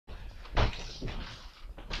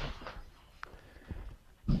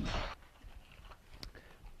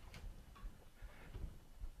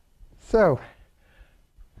So,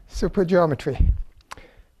 supergeometry.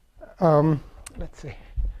 Let's see.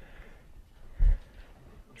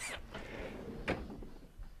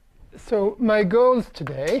 So my goals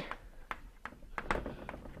today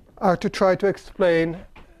are to try to explain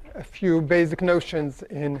a few basic notions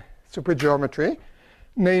in supergeometry,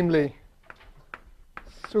 namely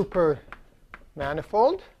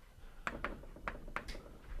supermanifold,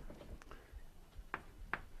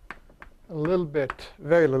 a little bit,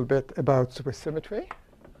 very little bit about supersymmetry,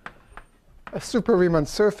 a super Riemann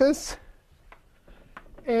surface,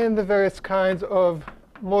 and the various kinds of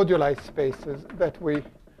moduli spaces that we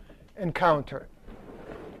encounter.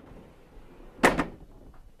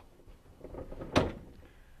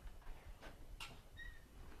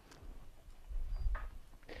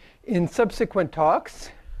 In subsequent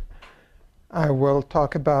talks, I will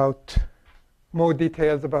talk about more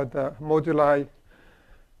details about the moduli,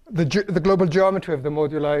 the global geometry of the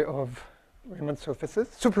moduli of Riemann surfaces,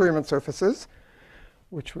 super Riemann surfaces,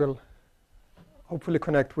 which will hopefully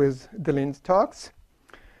connect with Deline's talks.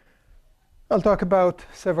 I'll talk about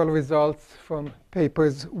several results from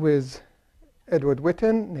papers with Edward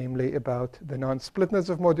Witten, namely about the non-splitness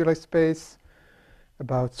of moduli space,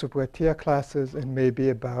 about super-Atiyah classes, and maybe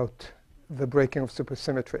about the breaking of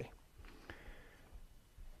supersymmetry.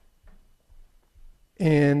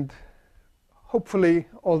 And hopefully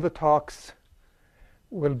all the talks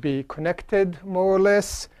will be connected more or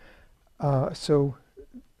less. So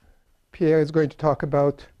Pierre is going to talk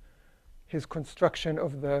about his construction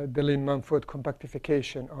of the Deligne-Mumford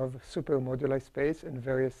compactification of supermoduli space and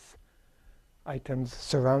various items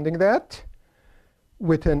surrounding that.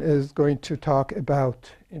 Witten is going to talk about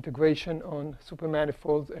integration on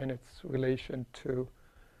supermanifolds and its relation to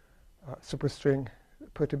superstring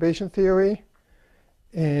perturbation theory.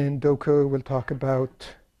 And Doker will talk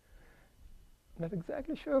about, I'm not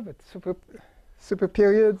exactly sure, but super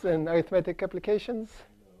periods and arithmetic applications.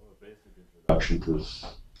 A basic introduction to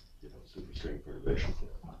superstring perturbation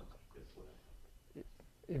theory.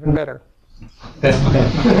 Even better.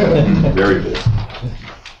 Very good.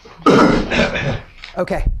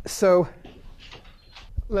 OK, so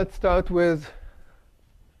let's start with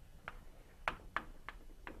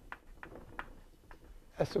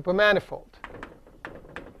a supermanifold.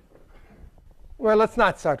 Well, let's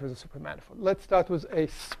not start with a supermanifold. Let's start with a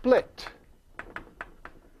split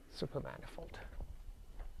supermanifold.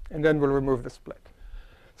 And then we'll remove the split.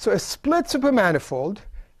 So a split supermanifold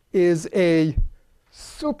is a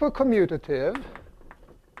supercommutative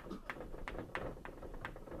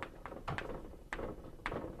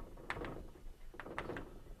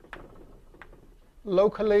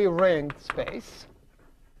locally ringed space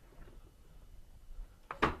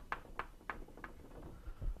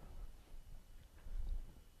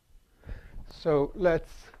so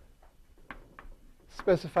let's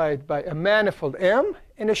specify it by a manifold M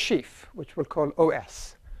and a sheaf, which we'll call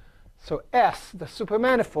OS. So S, the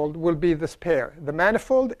supermanifold, will be this pair, the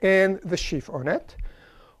manifold and the sheaf on it,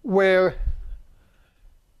 where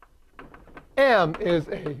M is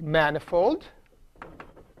a manifold,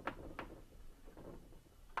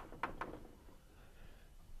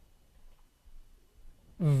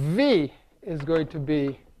 V is going to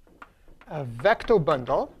be a vector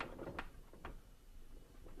bundle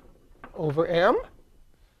over M,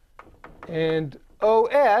 and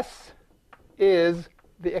OS is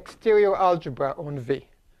the exterior algebra on V.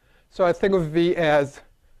 So I think of V as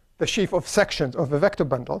the sheaf of sections of a vector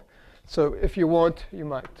bundle. So if you want, you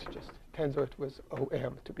might just tensor it with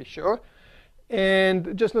OM to be sure.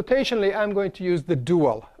 And just notationally, I'm going to use the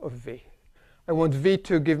dual of V. I want V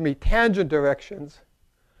to give me tangent directions.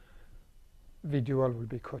 V dual will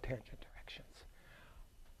be cotangent directions.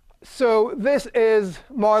 So this is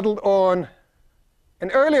modeled on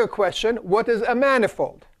an earlier question: what is a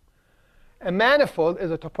manifold? A manifold is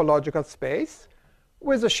a topological space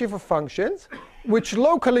with a sheaf of functions, which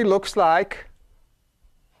locally looks like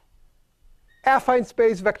affine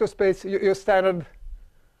space, vector space, your standard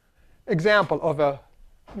example of a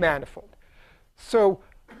manifold. So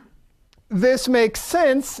this makes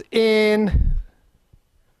sense in,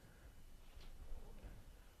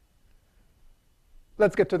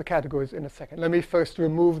 let's get to the categories in a second. Let me first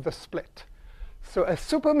remove the split. So a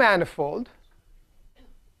supermanifold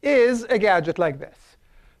is a gadget like this.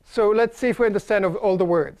 So let's see if we understand all the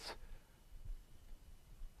words.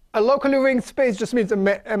 A locally ringed space just means a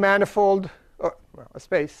manifold, or well, a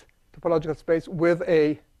space, topological space, with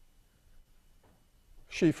a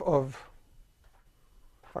sheaf of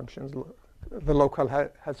functions. The local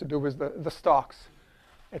has to do with the stalks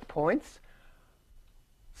at points.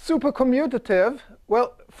 Supercommutative,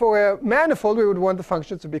 well, for a manifold, we would want the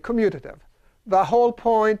functions to be commutative. The whole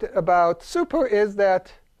point about super is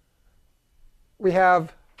that we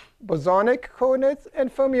have bosonic coordinates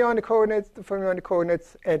and fermionic coordinates. The fermionic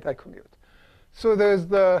coordinates anti-commute. So there's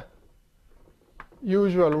the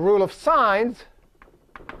usual rule of signs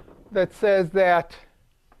that says that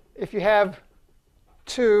if you have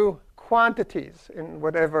two quantities in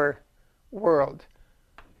whatever world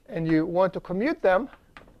and you want to commute them,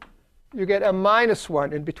 you get a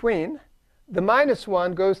 -1 in between. The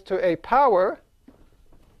 -1 goes to a power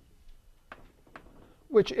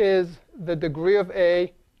which is the degree of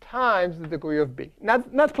A times the degree of B.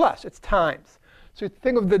 Not plus, it's times. So you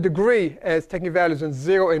think of the degree as taking values in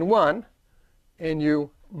 0 and 1, and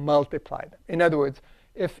you multiply them. In other words,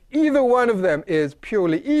 if either one of them is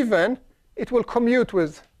purely even, it will commute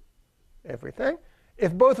with everything.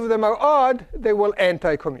 If both of them are odd, they will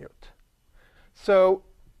anti-commute. So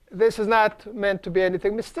this is not meant to be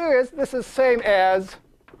anything mysterious. This is same as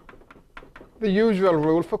the usual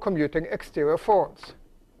rule for commuting exterior forms.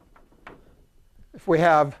 If we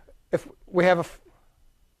have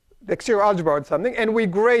the exterior algebra on something, and we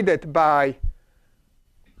grade it by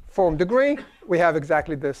form degree, we have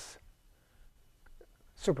exactly this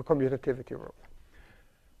supercommutativity rule.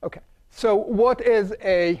 OK, so what is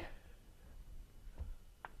a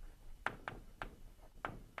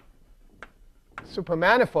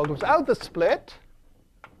supermanifold without the split?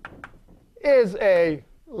 Is a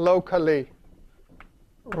locally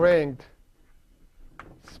ringed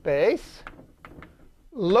space,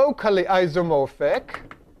 locally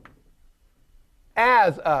isomorphic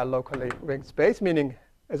as a locally ringed space, meaning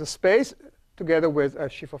as a space together with a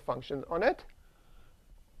sheaf of functions on it,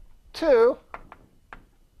 to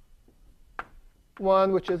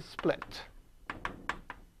one which is split.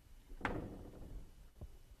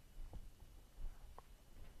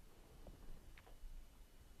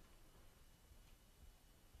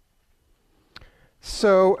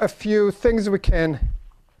 So a few things we can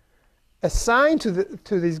assign to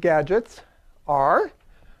these gadgets are,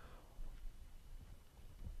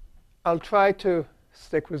 I'll try to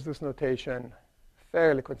stick with this notation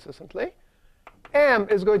fairly consistently. M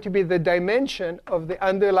is going to be the dimension of the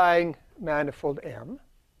underlying manifold M.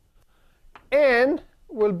 N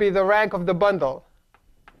will be the rank of the bundle.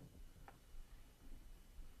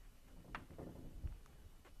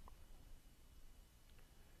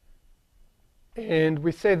 And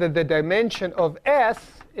we say that the dimension of S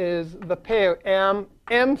is the pair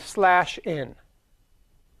M/N.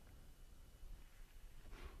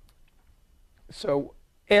 So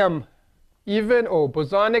M even or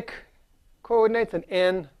bosonic coordinates and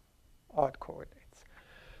N odd coordinates.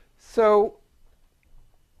 So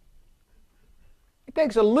it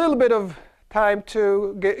takes a little bit of time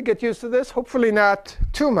to get used to this, hopefully not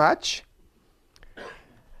too much.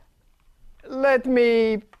 Let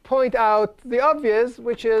me point out the obvious,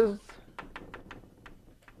 which is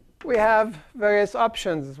we have various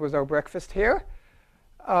options with our breakfast here.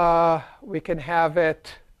 We can have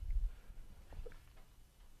it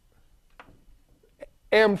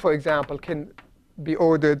M, for example, can be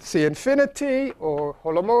ordered C infinity or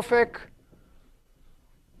holomorphic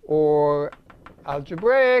or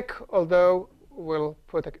algebraic, although we'll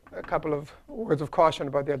put a couple of words of caution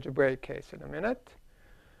about the algebraic case in a minute.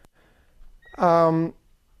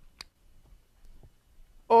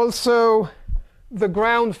 Also, the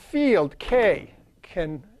ground field K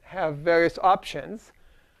can have various options,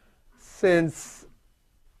 since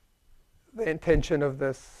the intention of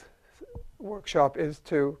this workshop is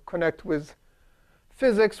to connect with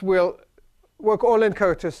physics. We'll work all in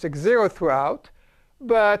characteristic 0 throughout,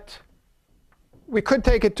 but we could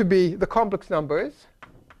take it to be the complex numbers,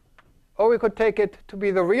 or we could take it to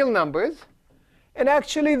be the real numbers. And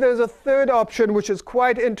actually, there's a third option, which is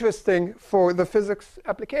quite interesting for the physics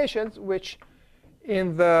applications, which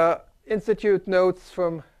in the Institute notes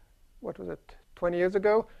from, what was it, 20 years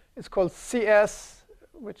ago, is called CS,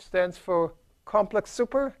 which stands for complex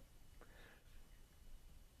super.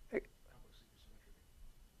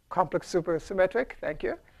 Complex supersymmetric, thank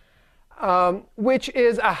you, which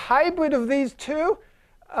is a hybrid of these two.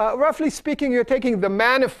 Roughly speaking, you're taking the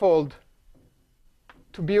manifold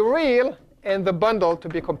to be real and the bundle to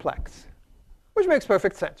be complex, which makes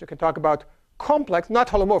perfect sense. You can talk about complex, not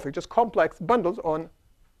holomorphic, just complex bundles on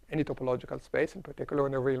any topological space, in particular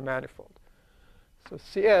on a real manifold. So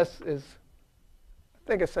CS is, I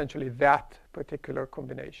think, essentially that particular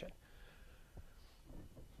combination.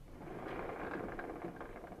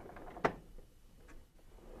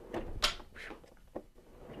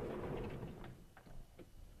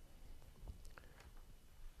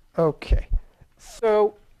 OK,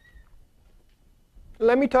 so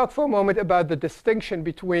let me talk for a moment about the distinction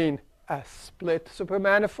between a split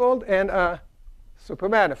supermanifold and a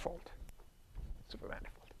supermanifold.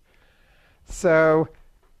 So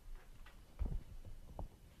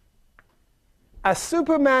a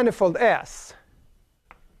supermanifold S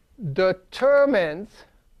determines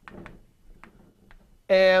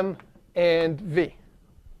M and V.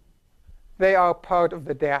 They are part of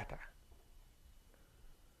the data.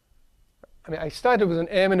 I mean, I started with an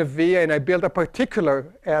M and a V, and I built a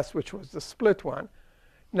particular S, which was the split one.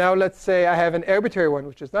 Now let's say I have an arbitrary one,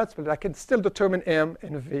 which is not split. I can still determine M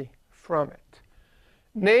and V from it.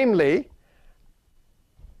 Namely,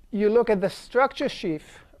 you look at the structure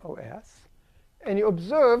sheaf OS, and you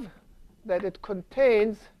observe that it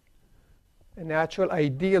contains a natural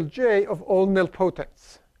ideal J of all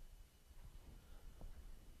nilpotents.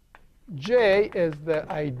 J is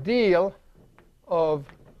the ideal of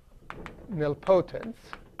nilpotents,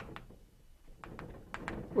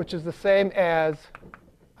 which is the same as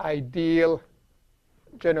ideal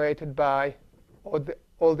generated by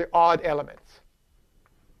all the odd elements.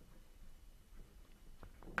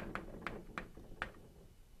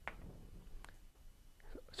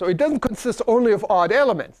 So it doesn't consist only of odd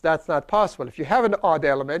elements. That's not possible. If you have an odd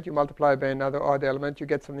element, you multiply by another odd element, you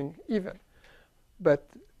get something even. But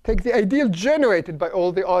take the ideal generated by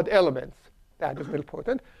all the odd elements. That is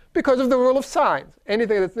nilpotent because of the rule of signs.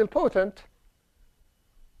 Anything that's nilpotent,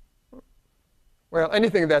 well,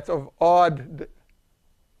 anything that's of odd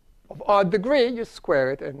degree, you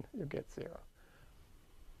square it and you get 0.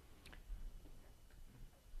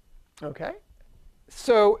 OK?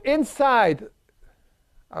 So inside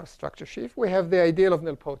our structure sheaf, we have the ideal of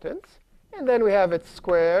nilpotents. And then we have it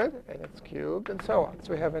squared, and it's cubed, and so on.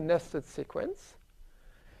 So we have a nested sequence.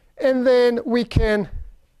 And then we can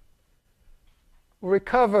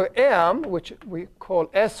recover M, which we call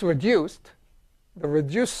S reduced. The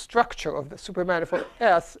reduced structure of the supermanifold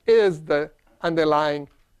S is the underlying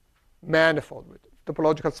manifold, with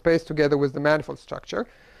topological space together with the manifold structure.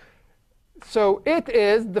 So it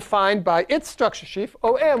is defined by its structure sheaf,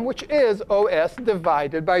 OM, which is OS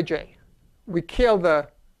divided by J. We kill the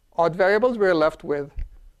odd variables. We're left with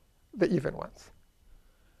the even ones.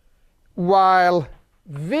 While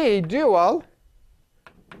V dual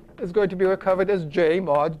is going to be recovered as J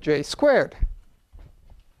mod J squared,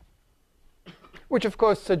 which, of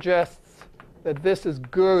course, suggests that this is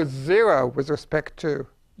GUR 0 with respect to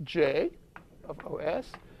J of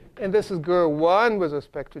OS. And this is GUR 1 with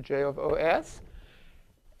respect to J of OS.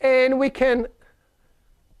 And we can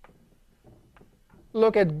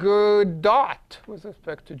look at GUR dot with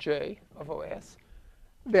respect to J of OS.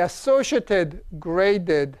 The associated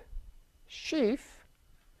graded sheaf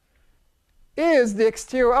is the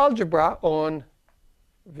exterior algebra on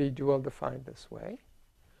V dual defined this way.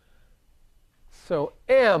 So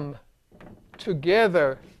M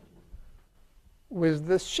together with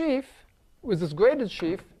this sheaf, with this graded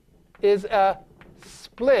sheaf, is a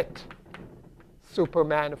split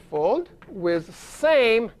supermanifold with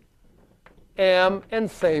same M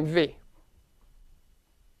and same V.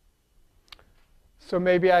 So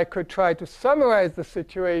maybe I could try to summarize the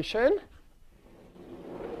situation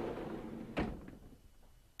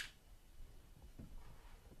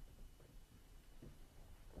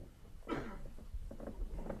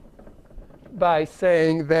by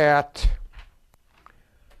saying that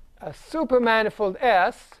a supermanifold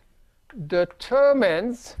S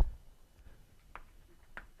determines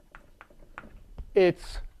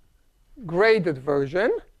its graded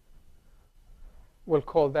version. We'll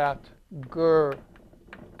call that GUR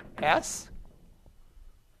S.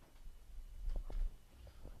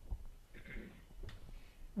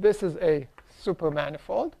 This is a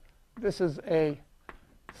supermanifold. This is a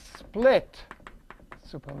split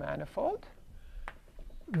supermanifold.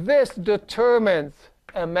 This determines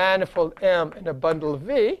a manifold M in a bundle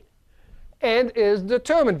V and is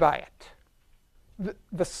determined by it.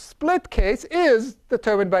 The split case is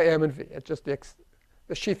determined by M and V. It's just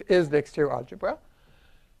the sheaf is the exterior algebra.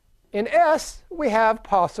 In S, we have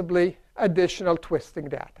possibly additional twisting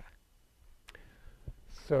data.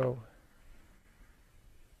 So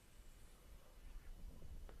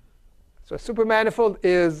a supermanifold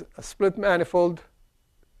is a split manifold.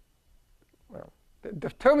 Well, it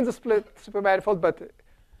determines a split supermanifold,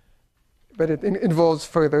 but it involves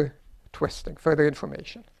further twisting, further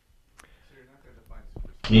information. So you're not going to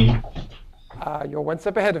define superstring? You're one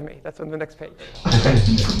step ahead of me. That's on the next page.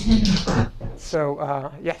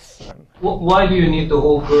 So yes. Why do you need the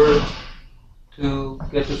whole GUR to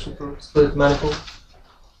get a super split manifold?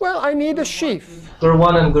 Well, I need a sheaf. GUR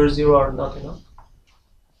 1 and GUR 0 are not enough?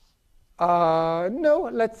 No,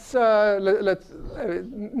 let's not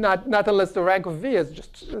unless the rank of V is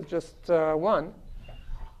just 1.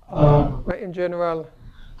 In general,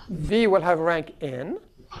 V will have rank n,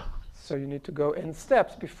 so you need to go n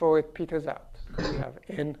steps before it peters out, because you have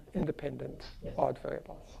n independent odd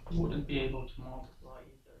variables. You wouldn't be able to multiply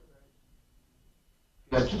either,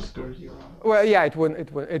 right? That just goes zero. Well, yeah, it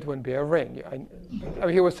wouldn't be a ring. Yeah, I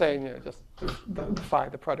mean, he was saying, just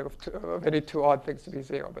define the product of any two odd things to be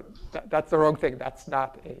 0, but that's the wrong thing. That's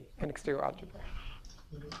not an exterior algebra.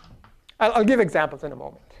 I'll give examples in a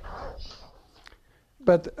moment.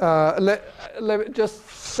 But just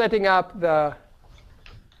setting up the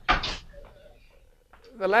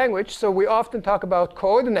language. So we often talk about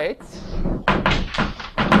coordinates.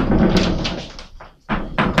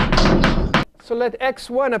 So let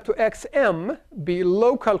x1 up to xm be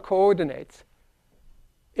local coordinates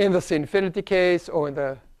in the C-infinity case or in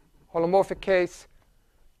the holomorphic case,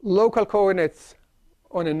 local coordinates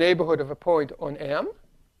on a neighborhood of a point on M.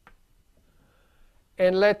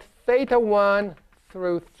 And let theta 1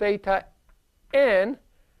 through theta n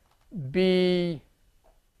be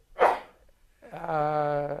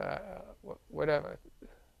whatever.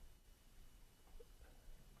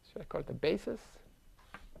 Should I call it the basis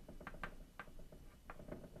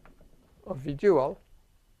of V dual?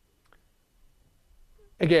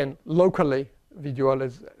 Again, locally, V dual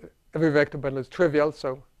is every vector bundle is trivial,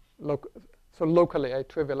 so locally I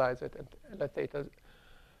trivialize it and let theta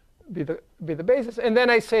be the basis. And then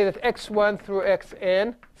I say that x1 through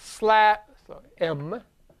xn m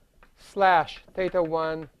slash theta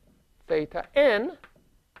 1 theta n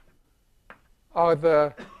are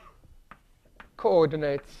the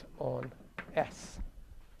coordinates on S.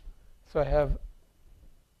 So I have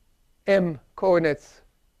m coordinates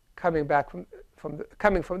coming back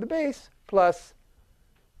coming from the base plus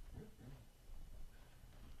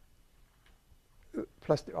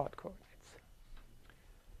the odd coordinates.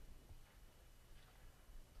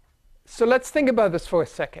 So let's think about this for a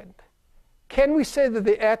second. Can we say that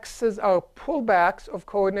the x's are pullbacks of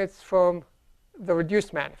coordinates from the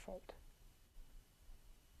reduced manifold?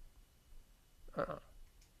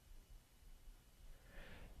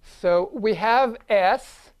 So we have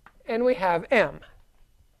S and we have M.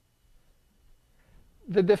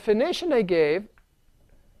 The definition I gave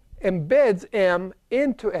embeds M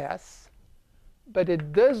into S, but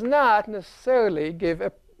it does not necessarily give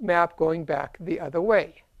a map going back the other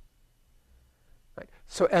way. Right?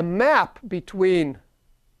 So a map between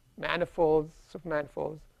manifolds,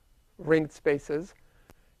 supermanifolds, ringed spaces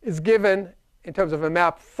is given in terms of a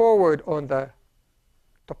map forward on the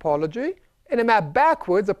topology, and a map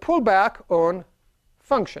backwards, a pullback on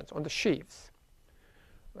functions, on the sheaves.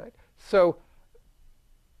 Right? So,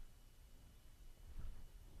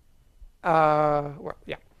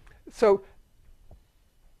 So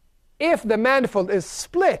if the manifold is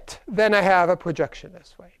split, then I have a projection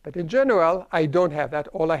this way. But in general, I don't have that.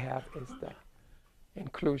 All I have is the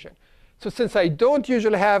inclusion. So since I don't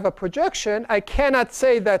usually have a projection, I cannot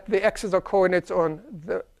say that the x's are coordinates on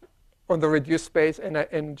the reduced space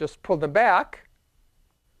and just pull them back.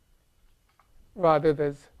 Rather,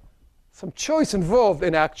 there's some choice involved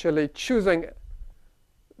in actually choosing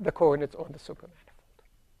the coordinates on the supermanifold.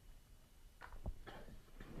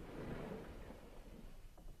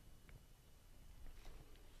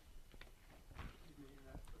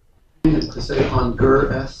 To say on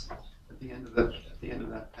GUR S at the end of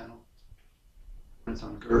that panel. When it's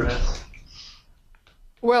on GUR S.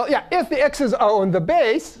 Well, yeah, if the x's are on the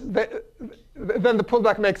base, then the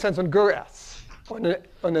pullback makes sense on GUR S.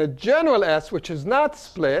 On a general S, which is not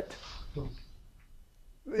split,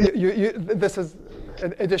 this is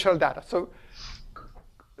additional data. So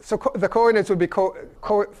the coordinates would be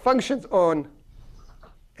functions on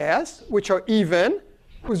S, which are even,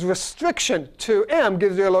 whose restriction to M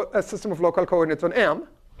gives you a system of local coordinates on M,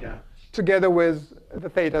 together with the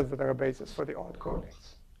thetas that are a basis for the odd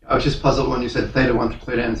coordinates. I was just puzzled when you said theta 1 through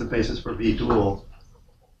theta n is a basis for V dual.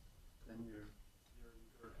 Then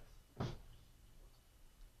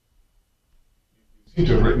You seem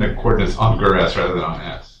to have written the coordinates on GUR S rather than on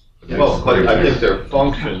S. Well, but I think they're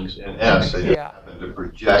functions in S. They happen to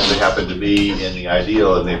project. They happen to be in the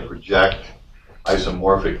ideal, and they project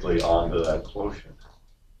isomorphically onto that quotient.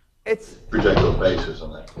 It's Projectile basis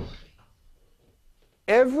on that quotient.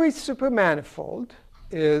 Every supermanifold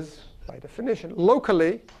is, by definition,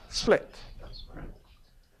 locally split.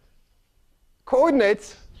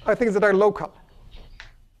 Coordinates are things that are local.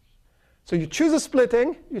 So you choose a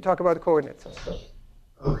splitting, you talk about the coordinates.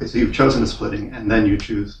 Okay, so you've chosen a splitting, and then you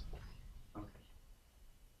choose.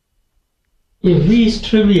 If V is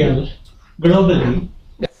trivial globally,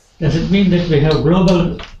 Yes. Does it mean that we have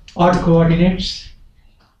global odd coordinates?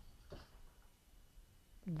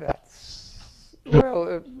 That's,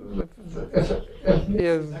 well, if V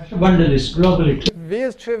is, Bundle is globally. V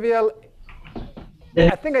is trivial,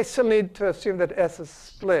 I think I still need to assume that S is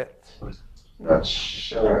split. Not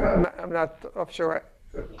sure. I'm not sure.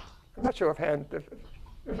 I'm not sure offhand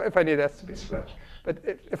if I need S to be split. But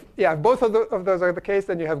if both of those are the case,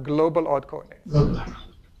 then you have global odd coordinates. Global.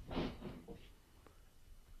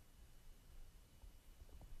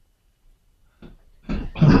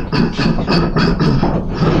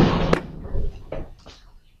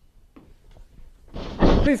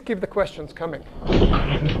 Please keep the questions coming.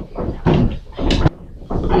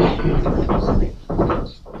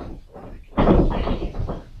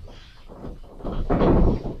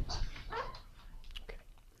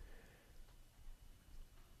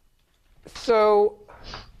 So,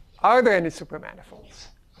 are there any supermanifolds?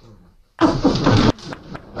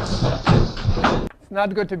 It's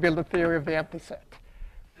not good to build a theory of the empty set.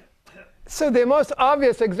 So the most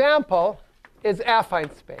obvious example is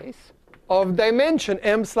affine space of dimension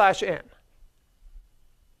m/n.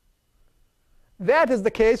 That is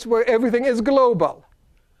the case where everything is global.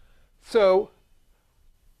 So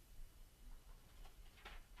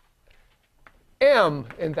M,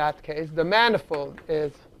 in that case, the manifold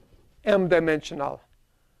is m-dimensional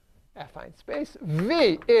affine space.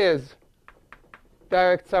 V is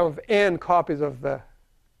direct sum of n copies of the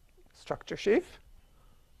structure sheaf.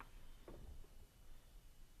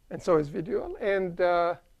 And so is V dual. And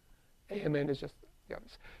AMN is just the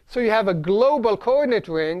others. So you have a global coordinate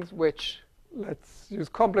rings, which let's use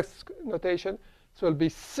complex notation. So it'll be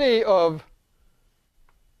C of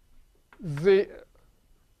Z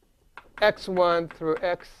x1 through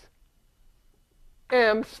xm /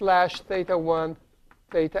 θ1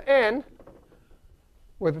 θn,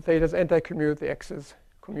 where the theta is anti-commute, the x's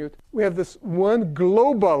commute. We have this one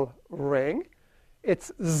global ring.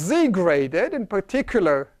 It's Z-graded. In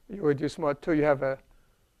particular, you reduce mod 2, you have a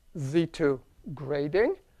Z2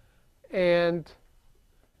 grading. And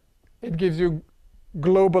it gives you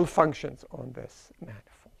global functions on this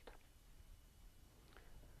manifold.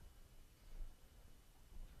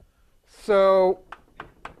 So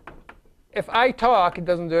if I talk, it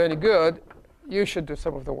doesn't do any good. You should do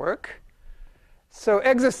some of the work. So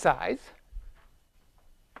exercise.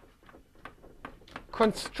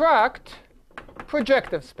 Construct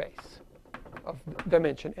projective space of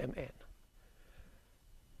dimension Mn.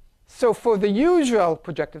 So for the usual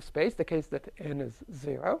projective space, the case that n is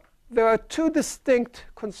 0, there are two distinct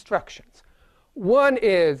constructions. One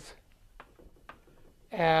is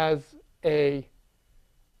as a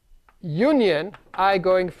union, I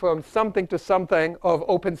going from something to something of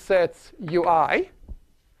open sets ui,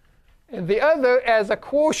 and the other as a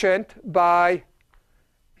quotient by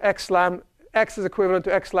x is equivalent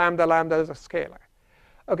to x lambda, lambda is a scalar.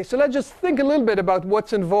 OK, so let's just think a little bit about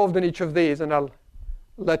what's involved in each of these, and I'll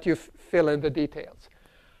let you fill in the details.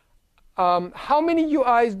 How many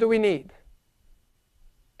ui's do we need?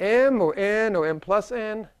 M or n or m plus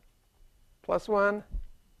n plus 1?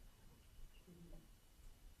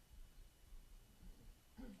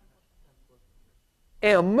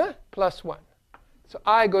 M plus 1. So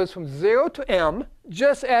I goes from 0 to m,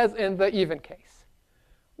 just as in the even case.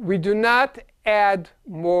 We do not add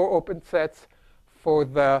more open sets for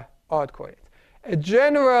the odd coordinates. A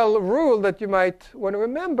general rule that you might want to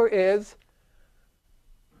remember is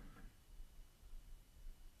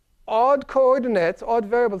odd coordinates, odd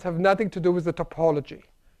variables, have nothing to do with the topology.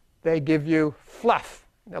 They give you fluff,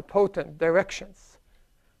 nilpotent, directions.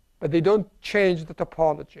 But they don't change the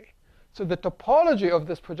topology. So the topology of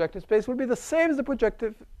this projective space will be the same as the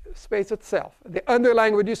projective space itself. The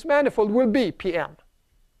underlying reduced manifold will be Pm.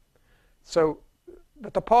 So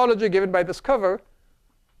the topology given by this cover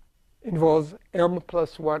involves m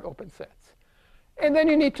plus 1 open sets. And then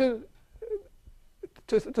you need to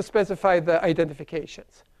specify the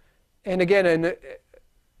identifications. And again,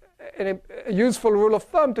 a useful rule of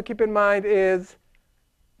thumb to keep in mind is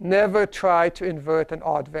never try to invert an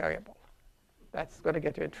odd variable. That's going to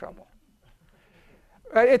get you in trouble.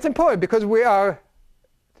 It's important because we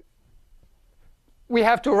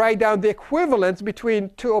have to write down the equivalence between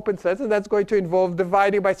two open sets, and that's going to involve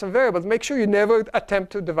dividing by some variables. Make sure you never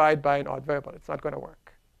attempt to divide by an odd variable. It's not going to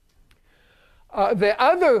work. The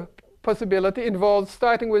other possibility involves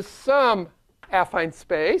starting with some affine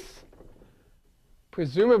space.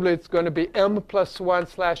 Presumably, it's going to be m plus 1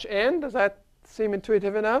 / n. Does that seem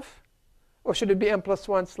intuitive enough? Or should it be m plus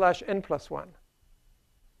 1 / n plus 1?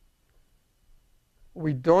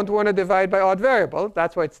 We don't want to divide by odd variables.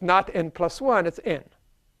 That's why it's not n plus 1. It's n.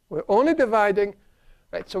 We're only dividing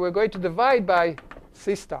Right, so we're going to divide by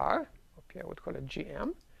C star. Okay, I would call it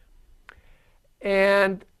GM.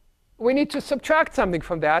 And we need to subtract something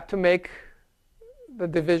from that to make the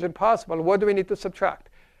division possible. What do we need to subtract?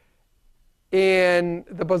 In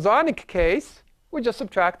the bosonic case, we just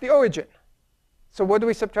subtract the origin. So what do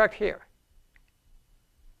we subtract here?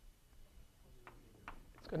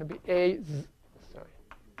 It's going to be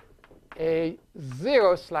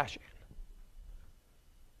A0 slash n.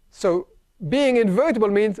 So being invertible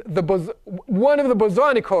means one of the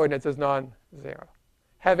bosonic coordinates is non-zero.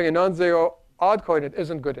 Having a non-zero odd coordinate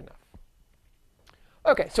isn't good enough.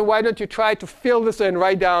 OK, so why don't you try to fill this in,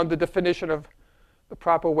 write down the definition of the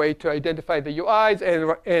proper way to identify the UIs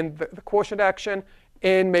and the quotient action,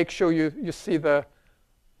 and make sure you see the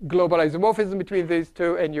global isomorphism between these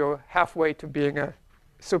two, and you're halfway to being a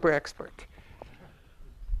super expert.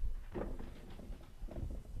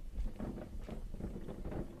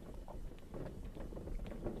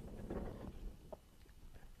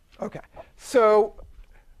 OK, so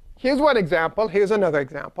here's one example. Here's another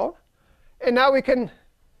example. And now we can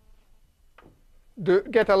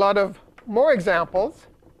get a lot of more examples.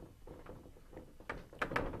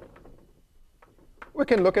 We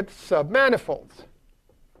can look at submanifolds.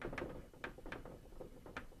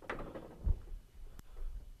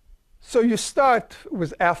 So you start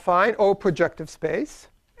with affine or projective space,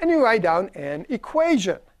 and you write down an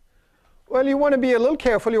equation. Well, you want to be a little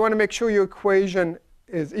careful. You want to make sure your equation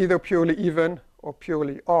is either purely even or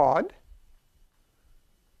purely odd.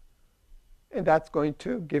 And that's going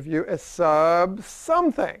to give you a sub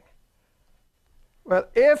something. Well,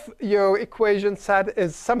 if your equation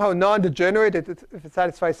is somehow non-degenerate, if it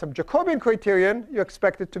satisfies some Jacobian criterion, you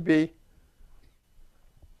expect it to be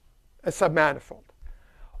a submanifold.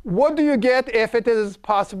 What do you get if it is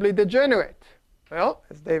possibly degenerate? Well,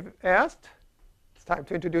 as Dave asked, it's time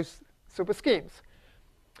to introduce superschemes.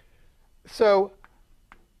 So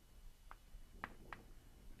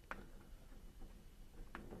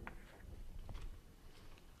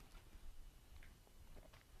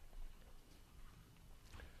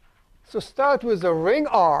start with a ring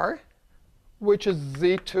R, which is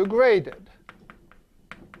Z2 graded.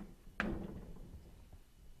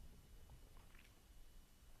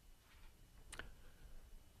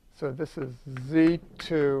 So this is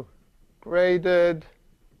Z2 graded,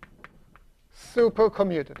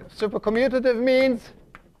 supercommutative. Supercommutative means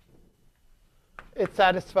it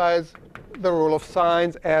satisfies the rule of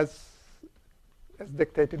signs as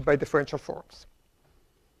dictated by differential forms.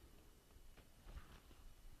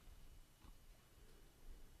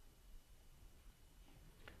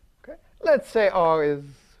 Okay. Let's say R is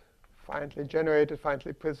finitely generated,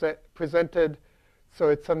 finitely presented. So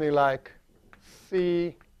it's something like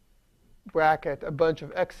C bracket a bunch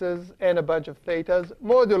of x's and a bunch of thetas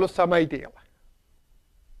modulo some ideal.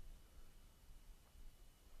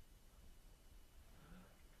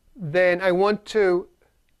 Then I want to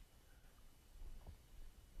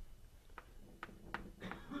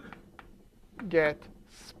get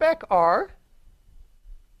spec R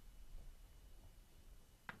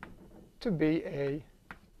to be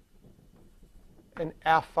an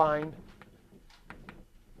affine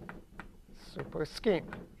superscheme.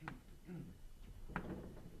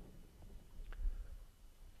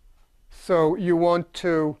 So you want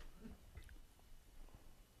to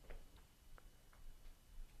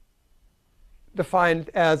define it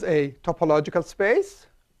as a topological space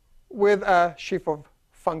with a sheaf of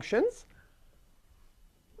functions.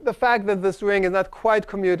 The fact that this ring is not quite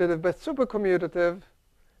commutative but supercommutative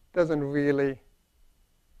doesn't really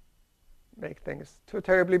make things too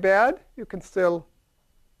terribly bad. You can still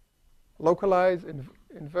localize,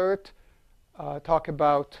 invert, talk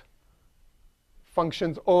about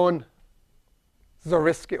functions on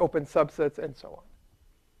Zariski open subsets, and so on.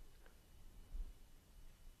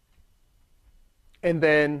 And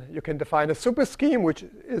then you can define a superscheme, which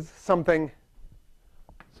is something.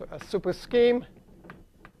 So a superscheme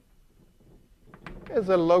is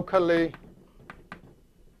a locally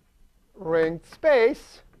ringed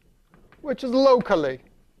space, which is locally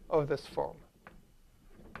of this form,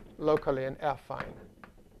 locally an affine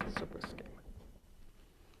superscheme.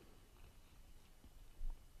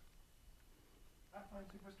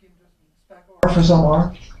 R for some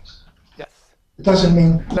R? Yes. It doesn't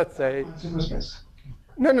mean Let's say superspace.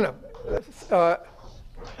 no.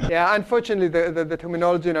 Yeah, unfortunately, the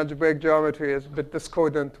terminology in algebraic geometry is a bit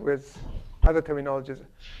discordant with other terminologies.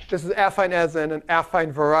 This is affine as in an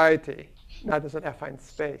affine variety, not as an affine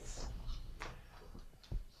space.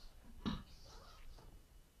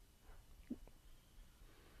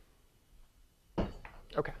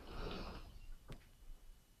 OK.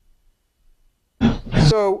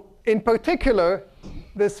 So in particular,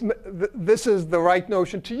 this is the right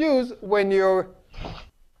notion to use when your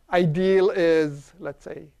ideal is, let's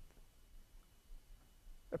say,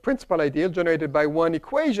 a principal ideal generated by one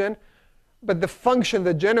equation, but the function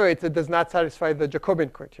that generates it does not satisfy the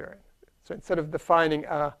Jacobian criterion. So instead of defining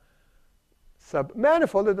a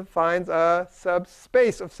submanifold, it defines a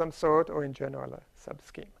subspace of some sort, or in general, a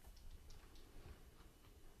subscheme.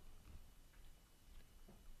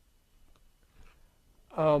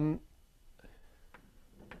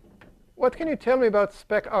 What can you tell me about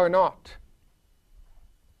spec R naught?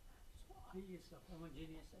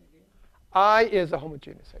 I is a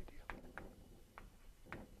homogeneous ideal.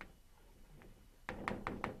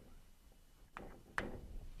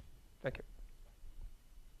 Thank you.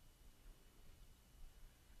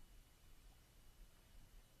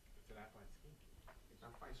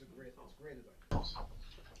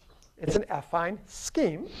 It's an affine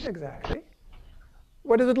scheme, exactly.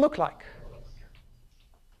 What does it look like?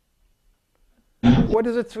 What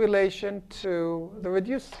is its relation to the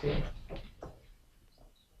reduced scheme?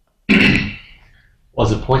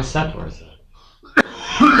 Was it point set or is it?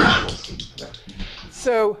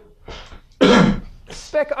 So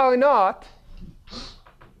spec R naught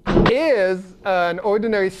is an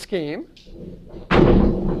ordinary scheme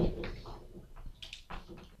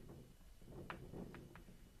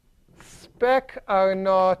spec R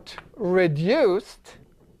naught reduced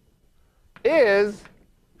is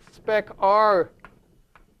spec R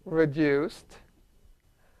reduced,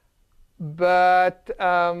 but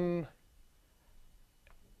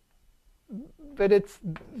it's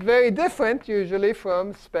very different usually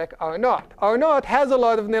from spec R naught. R naught has a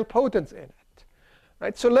lot of nilpotents in it,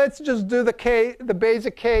 right? So let's just do the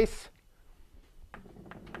basic case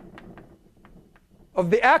of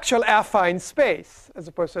the actual affine space as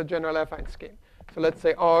opposed to a general affine scheme. So let's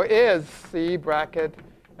say R is C bracket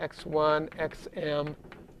x1, xm,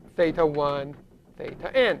 theta 1,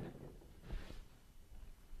 theta n.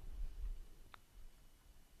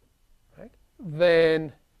 Right?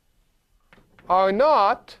 Then R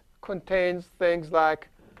naught contains things like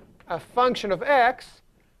a function of x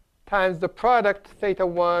times the product theta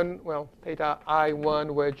 1, well, theta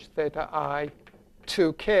I1 wedge theta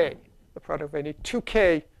I2k. The product of any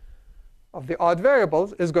 2k of the odd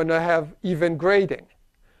variables is going to have even grading.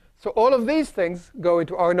 So all of these things go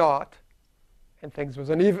into R naught, and things with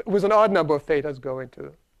an odd number of thetas go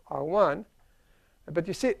into R1. But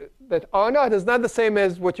you see that R naught is not the same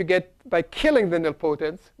as what you get by killing the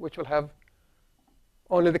nilpotents, which will have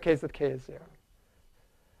only the case that k is 0.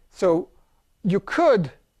 So you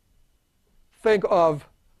could think of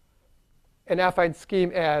an affine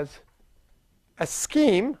scheme as a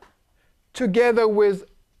scheme together with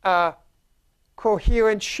a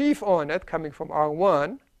coherent sheaf on it coming from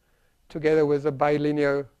R1, together with a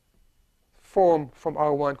bilinear form from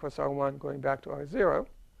R1 cross R1 going back to R0.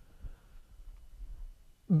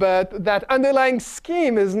 But that underlying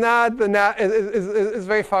scheme is is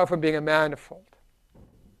very far from being a manifold.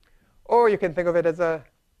 Or you can think of it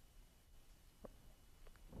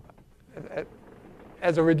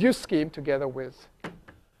as a reduced scheme together with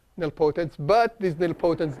nilpotents, but these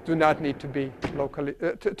nilpotents do not need to be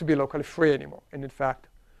locally free anymore. And in fact,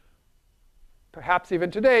 perhaps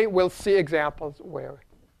even today, we'll see examples where.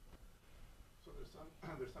 So there's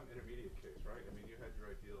some intermediate case, right? I mean, you had your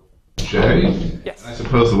ideal J. Yes. And I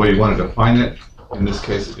suppose the way you wanted to define it in this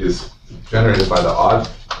case is generated by the odd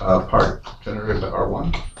part, generated by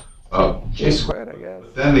R1. J squared, I guess.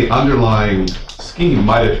 But then the underlying scheme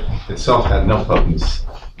might have itself had nilpotents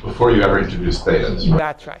before you ever introduced thetas. Right?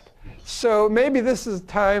 That's right. So maybe this is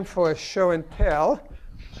time for a show and tell.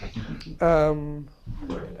 Where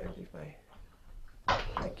did I leave my?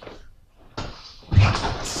 Thank you.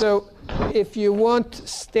 So if you want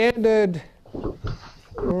standard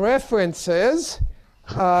references,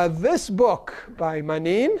 this book by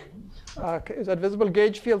Manin, is that Visible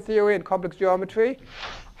Gauge Field Theory and Complex Geometry,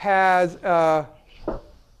 has a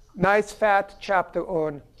nice fat chapter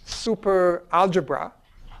on super algebra,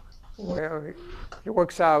 where he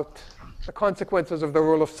works out the consequences of the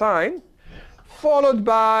rule of sine, followed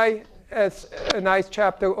by a nice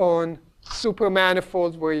chapter on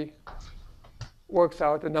supermanifolds, where he works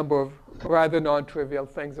out a number of rather non-trivial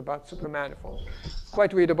things about supermanifolds.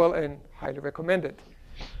 Quite readable and highly recommended.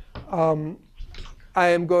 I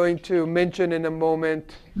am going to mention in a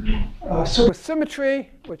moment supersymmetry,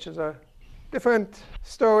 which is a different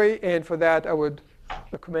story. And for that, I would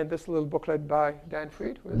recommend this little booklet by Dan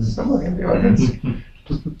Fried, who is somewhere in the audience.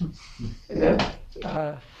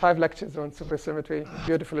 5 lectures on supersymmetry,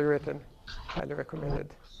 beautifully written, highly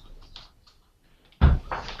recommended.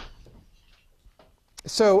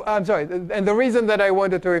 So I'm sorry, and the reason that I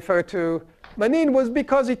wanted to refer to Manin was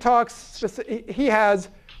because he has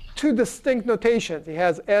two distinct notations. He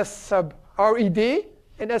has S sub RED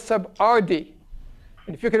and S sub RD.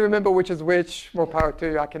 And if you can remember which is which, more power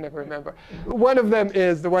to you. I can never remember. One of them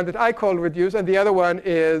is the one that I call reduce, and the other one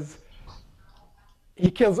is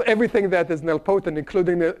he kills everything that is nilpotent,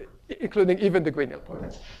 including even degree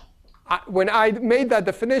nilpotent. When I made that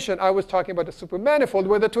definition, I was talking about a supermanifold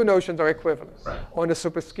where the two notions are equivalent. Right. On a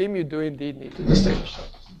superscheme, you do indeed need to distinguish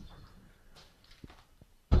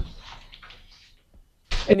them.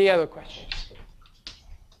 Any other questions?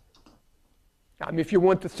 If you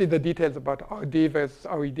want to see the details about RD versus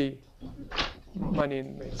RED,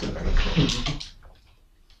 Manin makes it very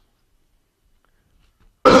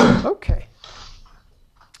clear. OK.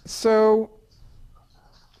 So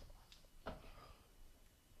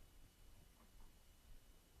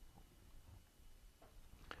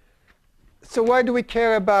why do we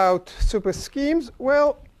care about superschemes?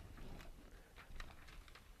 Well,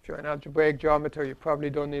 if you're an algebraic geometer, you probably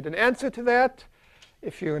don't need an answer to that.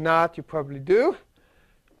 If you're not, you probably do.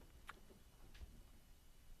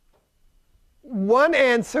 One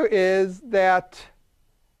answer is that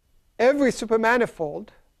every supermanifold,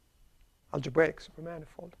 algebraic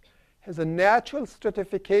supermanifold, has a natural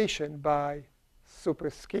stratification by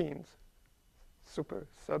superschemes, subschemes,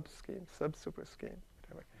 sub-superschemes,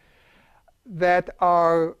 whatever, that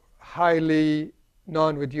are highly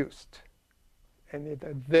non-reduced, and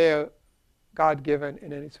that they're God-given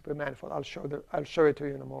in any supermanifold. I'll show it to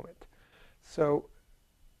you in a moment. So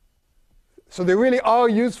they really are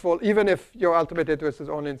useful, even if your ultimate interest is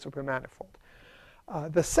only in supermanifold.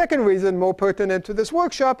 The second reason, more pertinent to this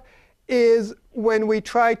workshop, is when we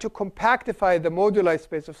try to compactify the moduli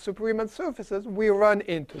space of super-Riemann surfaces, we run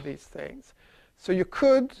into these things. So you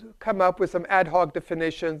could come up with some ad hoc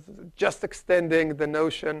definitions, just extending the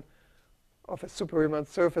notion of a super-Riemann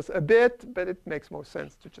surface a bit, but it makes more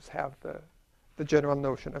sense to just have the general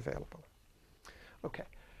notion available. OK.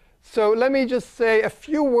 So let me just say a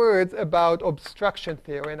few words about obstruction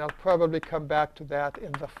theory, and I'll probably come back to that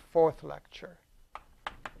in the fourth lecture.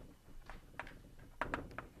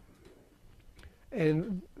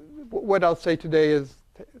 And what I'll say today is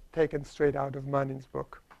taken straight out of Manin's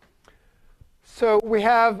book. So we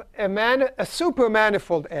have a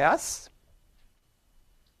supermanifold S.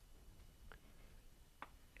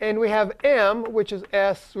 And we have M, which is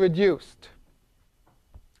S reduced.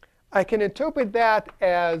 I can interpret that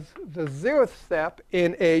as the 0th step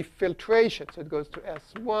in a filtration. So it goes to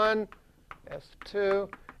S1, S2,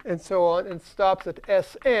 and so on, and stops at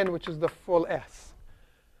Sn, which is the full S.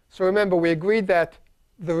 So remember, we agreed that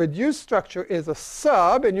the reduced structure is a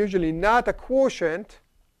sub, and usually not a quotient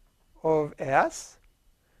of S.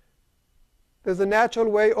 There's a natural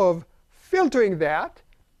way of filtering that,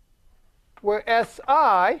 where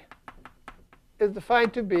Si is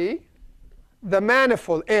defined to be the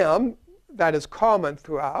manifold M that is common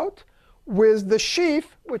throughout, with the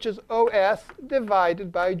sheaf, which is OS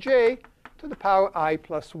divided by J to the power I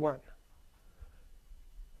plus 1.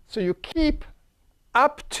 So you keep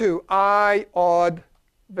up to I odd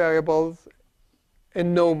variables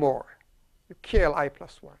and no more. You kill I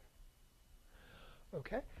plus 1.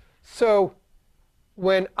 OK? So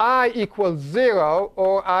when I equals 0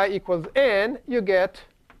 or I equals n, you get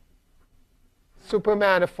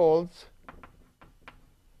supermanifolds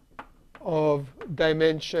of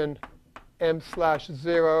dimension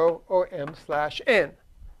m/0 or m/n.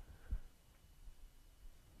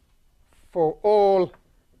 For all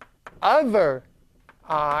other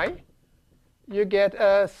I, you get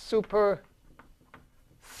a super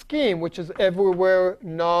scheme, which is everywhere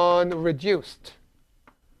non-reduced.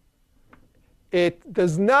 It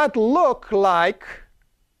does not look like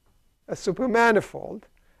a supermanifold.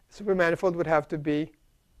 A supermanifold would have to be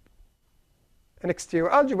an exterior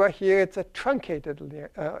algebra. Here it's a truncated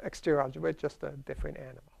exterior algebra. It's just a different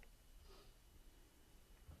animal.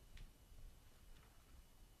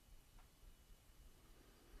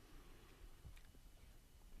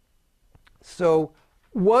 So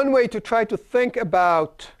one way to try to think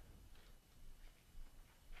about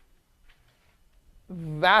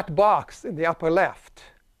that box in the upper left,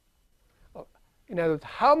 in other words,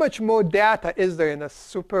 how much more data is there in a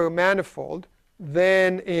supermanifold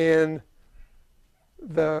than in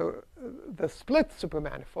the split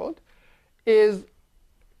supermanifold, is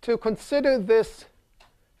to consider this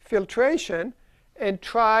filtration and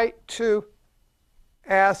try to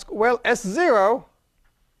ask, well, S0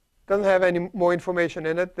 doesn't have any more information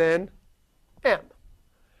in it than M.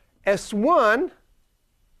 S1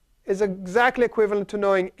 is exactly equivalent to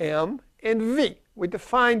knowing M and V. We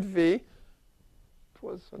defined V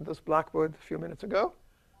was on this blackboard a few minutes ago.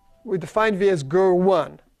 We define V as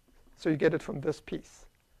GR1. So you get it from this piece.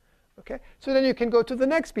 Okay? So then you can go to the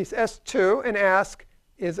next piece, S2, and ask,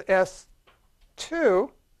 is S2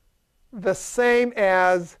 the same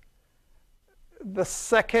as the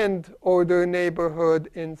second order neighborhood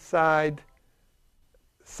inside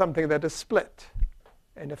something that is split?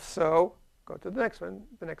 And if so, go to the next one,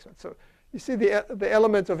 the next one. So you see the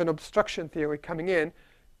elements of an obstruction theory coming in.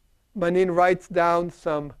 Manin writes down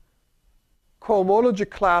some cohomology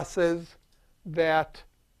classes that,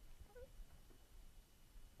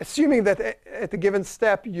 assuming that at a given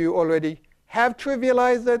step you already have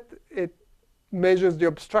trivialized it, it measures the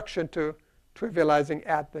obstruction to trivializing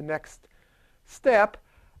at the next step.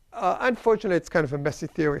 Unfortunately, it's kind of a messy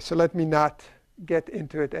theory, so let me not get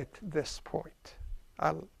into it at this point.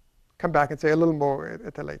 I'll come back and say a little more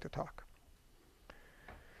at a later talk.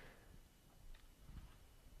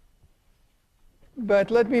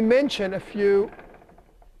 But let me mention a few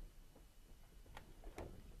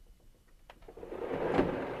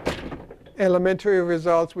elementary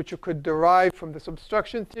results which you could derive from this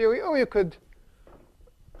obstruction theory, or you could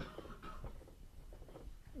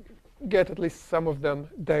get at least some of them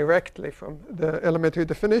directly from the elementary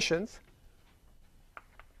definitions.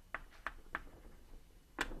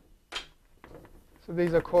 So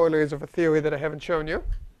these are corollaries of a theory that I haven't shown you.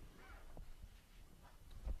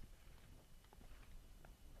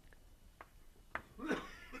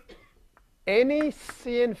 Any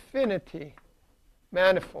C infinity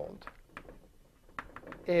manifold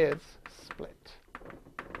is split.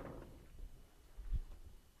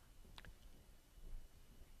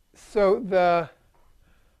 So the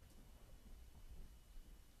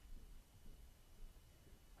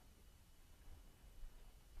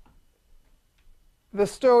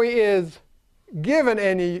story is, given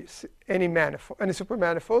any manifold, any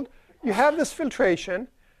supermanifold, you have this filtration.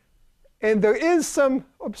 And there is some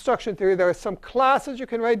obstruction theory. There are some classes you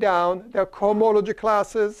can write down. There are cohomology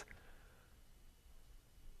classes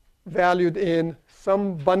valued in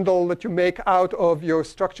some bundle that you make out of your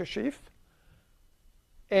structure sheaf.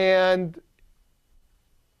 And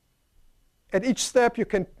at each step, you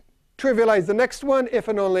can trivialize the next one if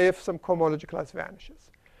and only if some cohomology class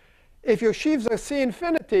vanishes. If your sheaves are C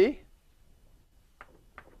infinity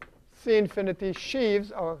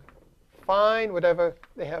sheaves are fine, whatever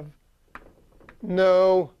they have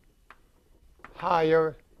no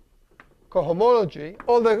higher cohomology.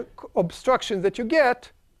 All the obstructions that you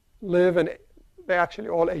get live in, they're actually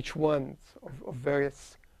all H1s of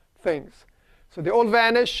various things. So they all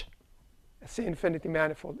vanish. A C infinity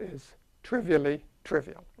manifold is trivially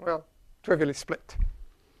split.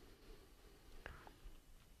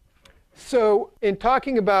 So in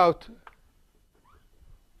talking about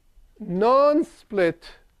non-split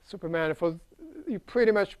supermanifolds, you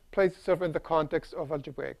pretty much place yourself in the context of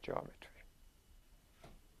algebraic geometry.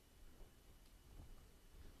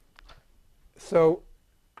 So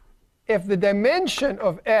if the dimension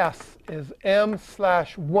of S is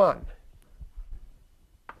m/1,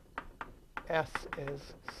 S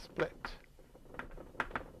is split.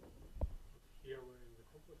 Here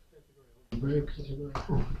we're in the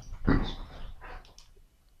complex category.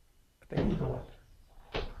 I think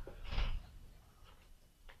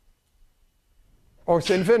or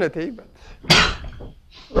to infinity, but we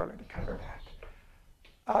already covered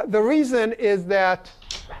that. The reason is that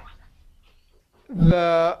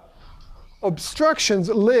the obstructions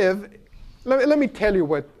live. Let me tell you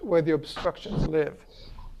where the obstructions live.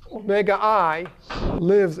 Omega I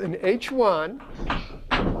lives in H1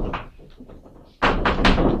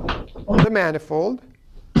 on the manifold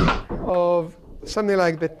of something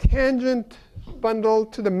like the tangent bundle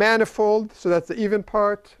to the manifold. So that's the even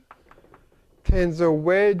part. Tensor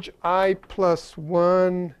wedge I plus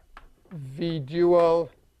 1 V dual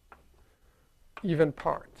even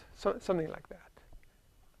part. So, something like that.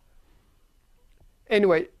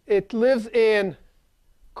 Anyway, it lives in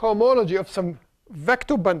cohomology of some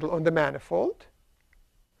vector bundle on the manifold.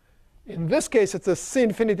 In this case, it's a C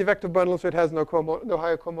infinity vector bundle, so it has no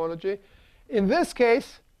higher cohomology. In this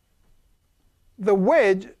case, the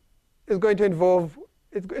wedge is going to involve,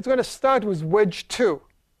 it's going to start with wedge 2.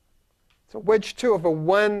 So wedge 2 of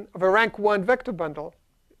a rank 1 vector bundle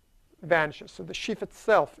vanishes. So the sheaf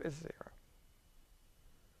itself is 0.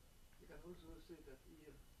 You can also say that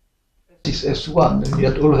here S is S1, and we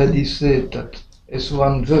had already said that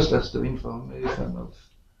S1 just has the information of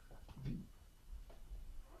V.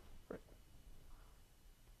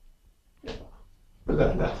 But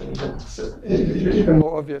that's an even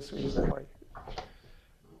more obvious reason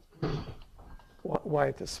why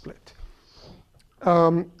it is split.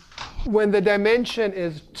 when the dimension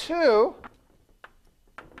is 2,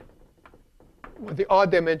 when the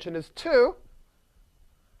odd dimension is 2,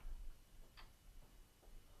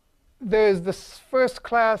 there's this first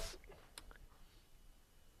class.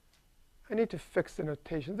 I need to fix the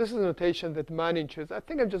notation. This is a notation that Manning chose. I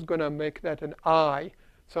think I'm just going to make that an I.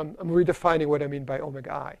 So I'm redefining what I mean by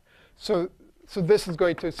omega I. So this is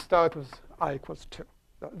going to start with I equals 2.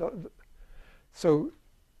 So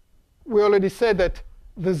we already said that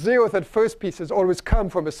the zeroth and first pieces always come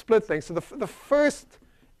from a split thing. So the first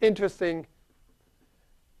interesting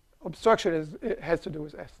obstruction has to do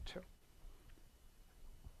with S2.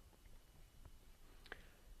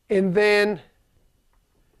 And then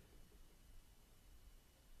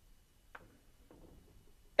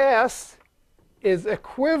S is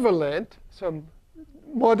equivalent, so I'm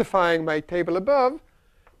modifying my table above,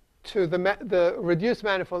 to the reduced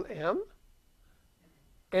manifold M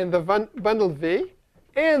and the bundle V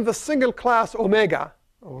and the single class omega,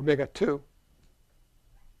 or omega 2,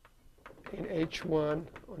 in H1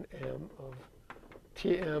 on M of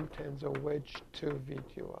Tm tensor wedge 2 V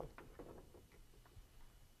dual.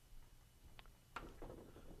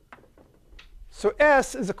 So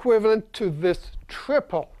S is equivalent to this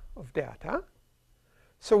triple of data.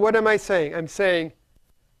 So what am I saying? I'm saying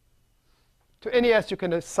to any S you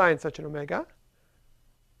can assign such an omega.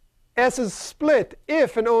 S is split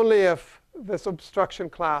if and only if this obstruction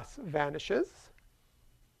class vanishes.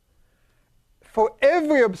 For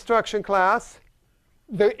every obstruction class,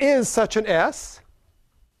 there is such an S.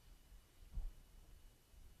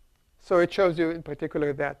 So it shows you in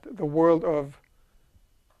particular that the world of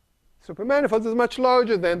supermanifolds is much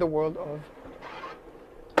larger than the world of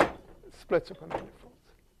split supermanifolds.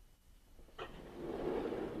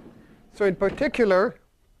 So in particular,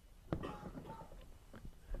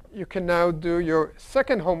 you can now do your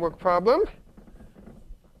second homework problem.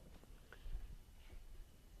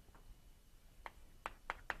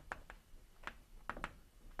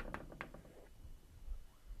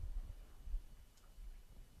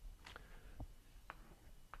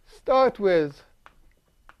 Start with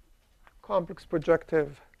complex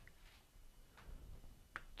projective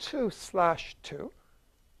 2/2.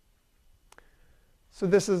 So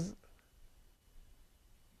this is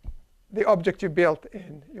the object you built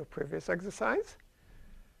in your previous exercise.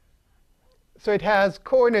 So it has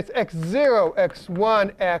coordinates x0,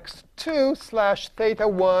 x1, x2 / theta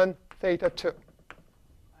 1, theta 2. I have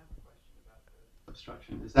a question about the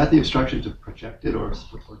obstruction. Is that the obstruction to projected or to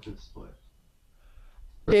split?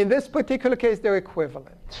 In this particular case, they're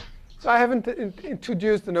equivalent. So I haven't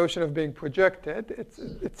introduced the notion of being projected. It's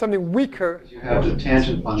something weaker. You have the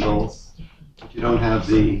tangent bundle, but you don't have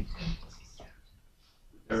the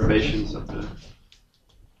derivations of the...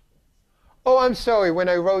 Oh, I'm sorry. When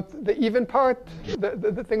I wrote the even part,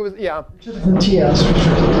 the thing was, yeah. TS.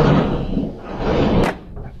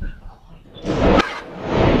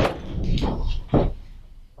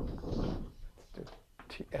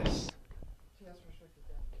 TS.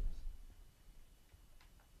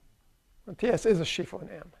 And TS is a sheaf on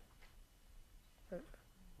M. Right.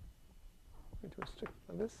 Need to restrict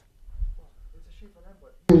on this. It's a sheaf on M,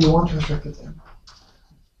 but you want to restrict it to M.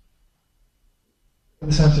 In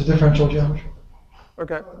the sense of differential geometry.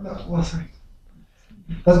 Okay. No, well, sorry.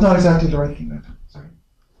 That's not exactly the right thing then. Sorry.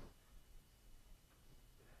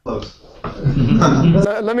 Close.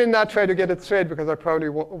 Let me not try to get it straight because I probably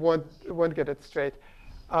won't get it straight.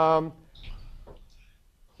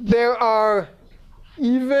 There are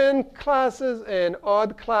even classes and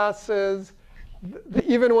odd classes. The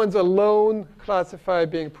even ones alone classify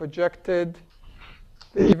being projected.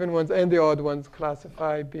 The even ones and the odd ones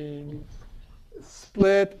classify being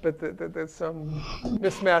split, but there's some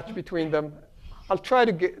mismatch between them. I'll try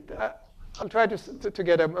to get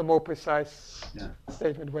a more precise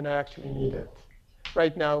statement when I actually need it.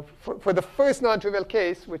 Right now, for the first non-trivial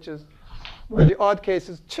case, which is when the odd case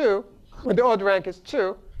is 2, when the odd rank is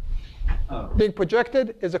 2, being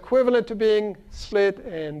projected is equivalent to being split,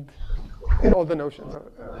 and all the notions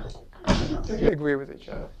agree with each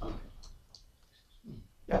other.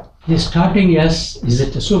 Yeah. The starting S, is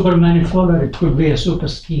it a supermanifold or it could be a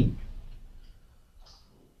superscheme?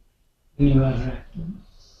 You are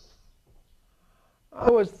I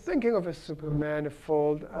was thinking of a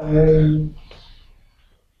supermanifold.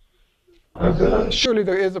 Surely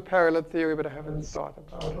there is a parallel theory, but I haven't thought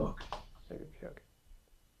about it.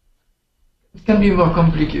 It can be more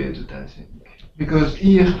complicated, I think, because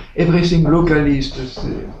here everything locally is the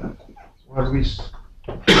same. What we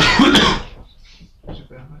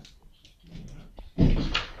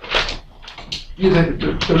here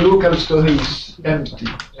the local story is empty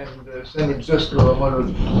and send it just to a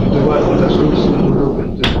homology, the one who has also look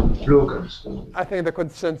at the locals. I think the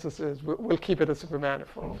consensus is we'll keep it a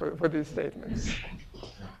supermanifold for these statements.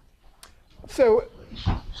 So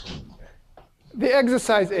the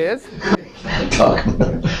exercise is,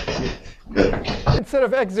 instead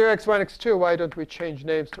of x0, x1, x2, why don't we change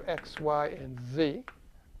names to x, y, and z?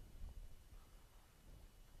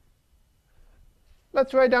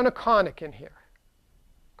 Let's write down a conic in here.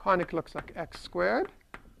 Conic looks like x squared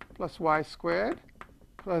plus y squared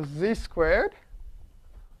plus z squared.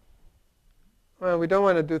 Well, we don't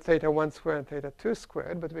want to do theta 1 squared and theta 2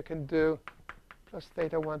 squared, but we can do plus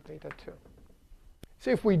theta 1, theta 2. So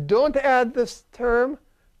if we don't add this term,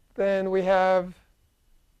 then we have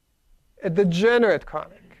a degenerate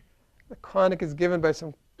conic. The conic is given by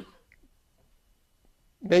some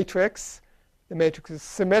matrix. The matrix is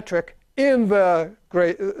symmetric in the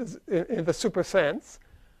super sense,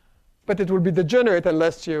 but it will be degenerate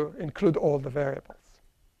unless you include all the variables.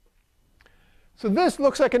 So this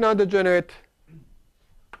looks like a non-degenerate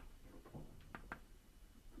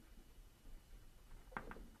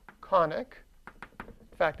conic.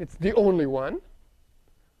 In fact, it's the only one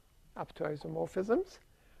up to isomorphisms.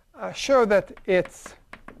 Show that it's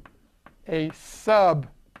a sub-super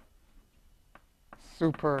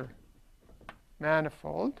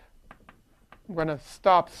manifold. I'm going to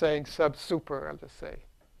stop saying sub-super. I'll just say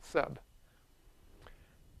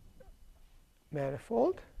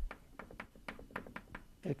sub-manifold.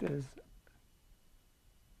 It is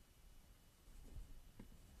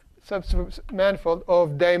sub-manifold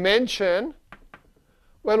of dimension.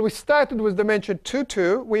 Well, we started with dimension 2,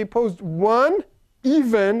 2. We imposed one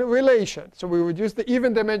even relation. So we reduce the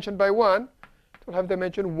even dimension by 1. It will have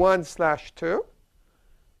dimension 1/2.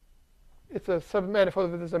 It's a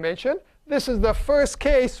submanifold of this dimension. This is the first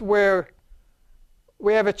case where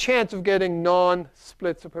we have a chance of getting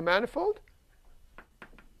non-split supermanifold.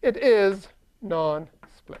 It is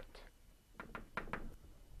non-split.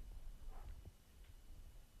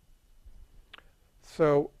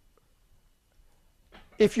 So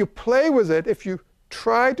if you play with it, if you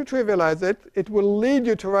try to trivialize it, it will lead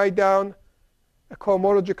you to write down a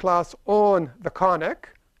cohomology class on the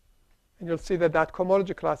conic. And you'll see that that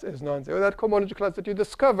cohomology class is non-zero. That cohomology class that you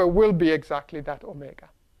discover will be exactly that omega.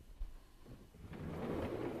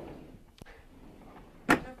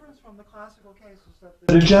 The difference from the classical case is that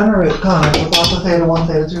the degenerate conic without the theta 1,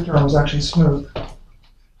 theta 2 term was actually smooth.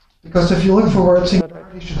 Because if you look for where its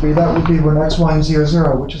singularity should be, that would be when x, y, and z are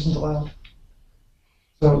 0, which isn't allowed.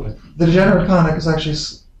 So the degenerate conic is actually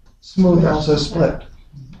smooth and also split.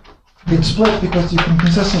 It's split because you can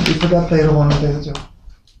consistently forget theta 1 and theta 2.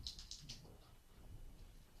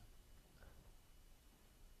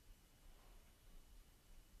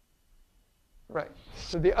 Right.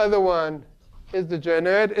 So the other one is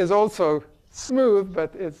degenerate, is also smooth,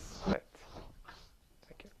 but is split.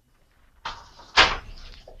 Thank you.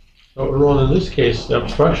 So, Ron, in this case, the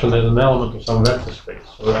abstraction is an element of some vector space.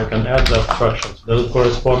 So I can add the abstractions. Does it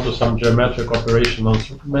correspond to some geometric operation on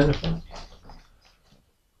supermanifolds?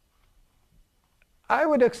 I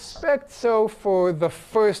would expect so for the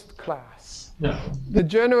first class. Yeah. The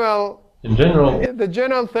general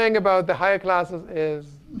thing about the higher classes is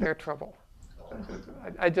their trouble.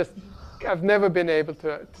 I've never been able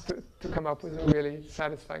to come up with a really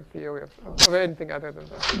satisfying theory of anything other than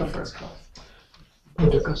the first class.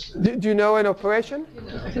 Do you know an operation?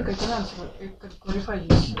 I think I can answer. I can clarify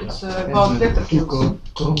this. It's about vector fields,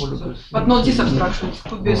 but not this abstraction. It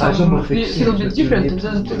could be some little bit different, and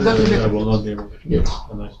then exactly vector. I will not be able to get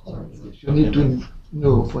a nice You need to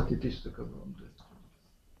know what it is to cover on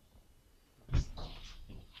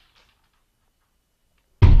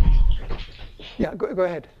Yeah, go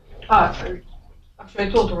ahead. Actually, I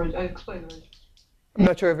told already. I explained already. I'm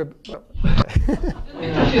not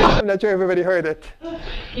sure everybody heard it.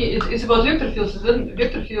 It's about vector fields, and then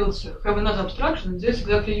vector fields have another abstraction, and this is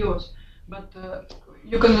exactly yours. But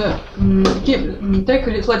you can take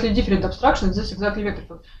a slightly different abstraction, and this is exactly vector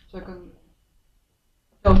field. So I can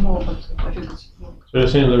tell more, but I think it's more. So you're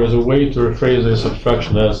saying there is a way to rephrase this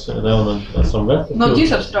abstraction as an element of some vector Not field?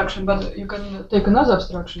 this abstraction, but you can take another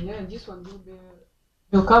abstraction, yeah, and this one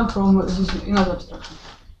will come from this another abstraction.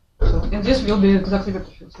 So, and this will be exactly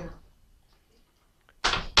vector fields, yeah.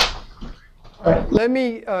 All right, let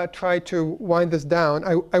me try to wind this down.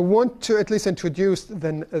 I want to at least introduce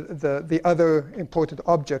the other important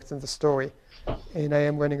objects in the story, and I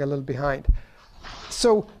am running a little behind.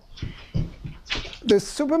 So the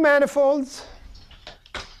supermanifolds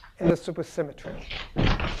and the supersymmetry.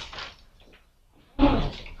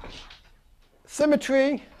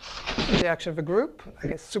 Symmetry the action of a group. I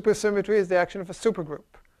guess supersymmetry is the action of a supergroup.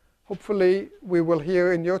 Hopefully, we will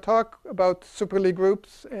hear in your talk about super Lie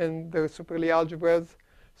groups and their super Lie algebras.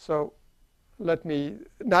 So let me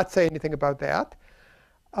not say anything about that.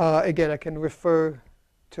 Again, I can refer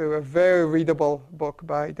to a very readable book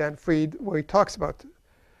by Dan Fried where he talks about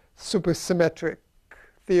supersymmetric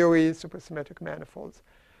theories, supersymmetric manifolds.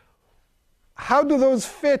 How do those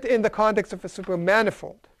fit in the context of a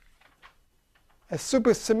supermanifold? A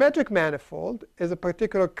supersymmetric manifold is a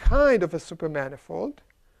particular kind of a supermanifold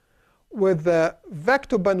where the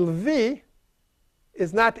vector bundle V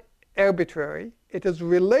is not arbitrary. It is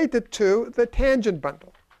related to the tangent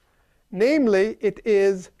bundle. Namely, it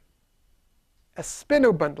is a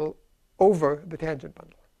spinor bundle over the tangent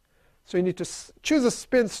bundle. So you need to choose a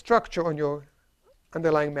spin structure on your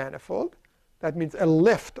underlying manifold. That means a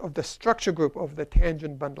lift of the structure group of the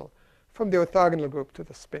tangent bundle from the orthogonal group to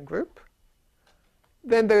the spin group.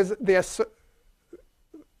 Then there's the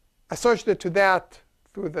associated to that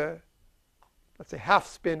through the, let's say,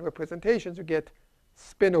 half-spin representations, you get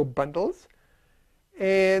spinor bundles.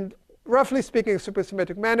 And roughly speaking, a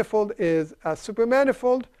supersymmetric manifold is a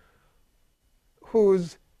supermanifold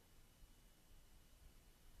whose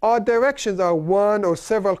odd directions are one or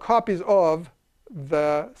several copies of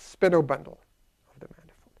the spinor bundle of the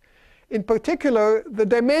manifold. In particular, the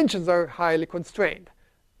dimensions are highly constrained.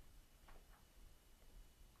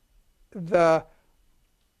 The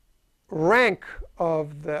rank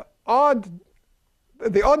of the odd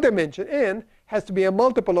dimension n has to be a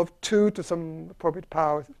multiple of 2 to some appropriate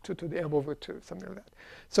power, 2 to the m over 2, something like that.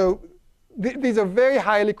 So these are very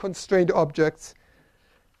highly constrained objects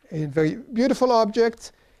and very beautiful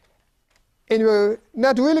objects. And we're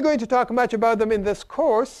not really going to talk much about them in this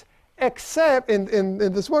course, except in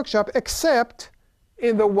this workshop, except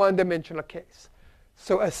in the one-dimensional case.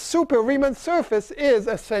 So a super Riemann surface is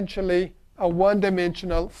essentially a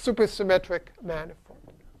one-dimensional supersymmetric manifold.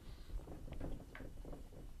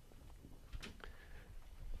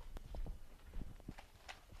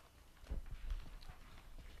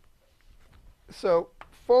 So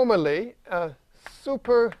formally, a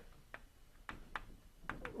super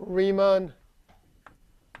Riemann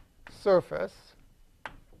surface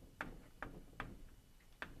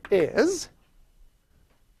is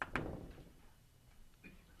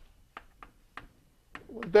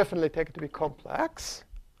we'll definitely take it to be complex,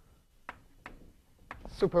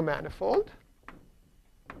 supermanifold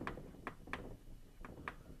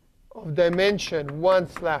of dimension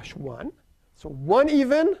 1/1. So 1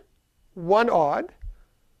 even, 1 odd.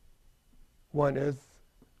 1 is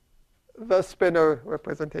the spinor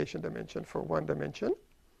representation dimension for one dimension,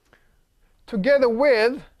 together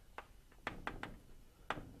with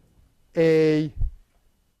a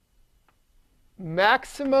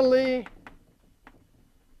maximally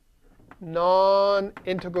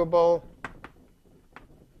non-integrable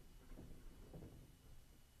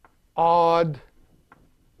odd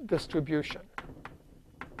distribution.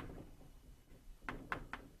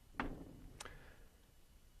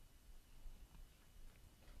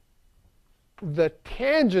 The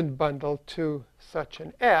tangent bundle to such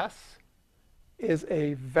an S is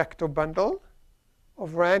a vector bundle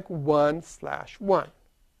of rank 1/1.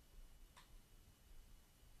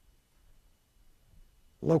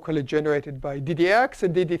 Locally generated by ddx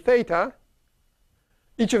and dd theta,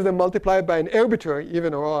 each of them multiplied by an arbitrary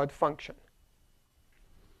even or odd function.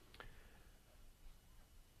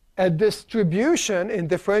 A distribution in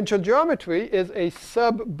differential geometry is a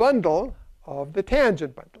sub-bundle of the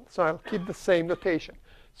tangent bundle. So I'll keep the same notation.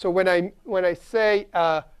 So when I say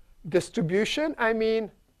distribution, I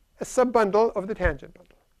mean a sub-bundle of the tangent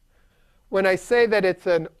bundle. When I say that it's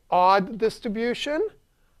an odd distribution,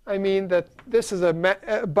 I mean that this is a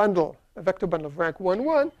bundle, a vector bundle of rank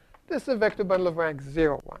 1/1. This is a vector bundle of rank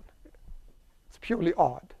 0/1. It's purely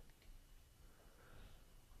odd.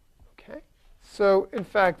 Okay. So in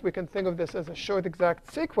fact, we can think of this as a short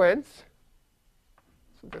exact sequence.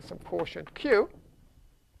 So there's some quotient Q,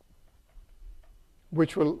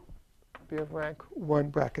 which will be of rank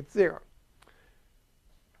 1/0.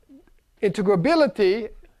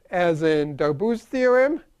 Integrability, as in Darboux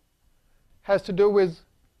theorem, has to do with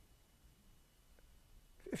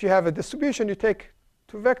if you have a distribution, you take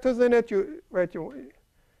two vectors in it.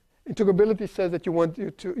 Integrability says that you want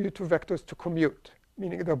your two vectors to commute,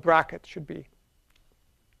 meaning the bracket should be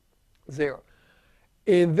 0.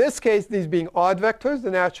 In this case, these being odd vectors, the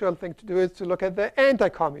natural thing to do is to look at the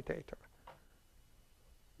anti-commutator,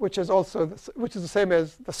 which is the same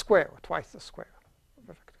as the square, or twice the square of a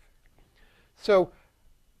vector. So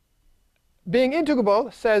being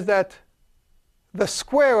integrable says that the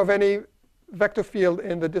square of any vector field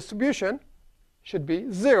in the distribution should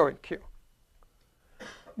be 0 in Q.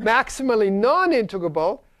 Maximally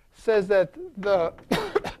non-integrable says that the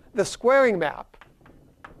the squaring map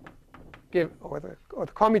or the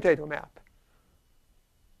commutator map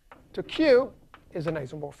to Q is an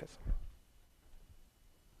isomorphism.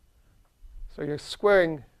 So you're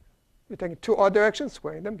taking two odd directions,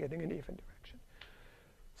 squaring them, getting an even direction.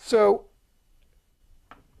 So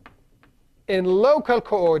in local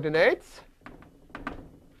coordinates,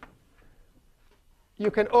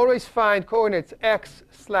 you can always find coordinates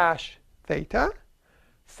x/theta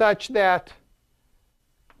such that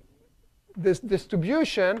this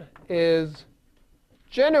distribution is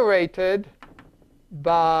generated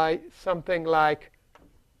by something like,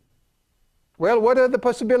 well, what are the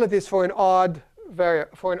possibilities for an odd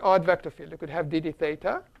vector field? You could have dd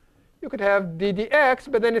theta. You could have ddx,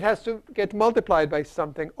 but then it has to get multiplied by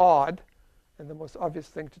something odd. And the most obvious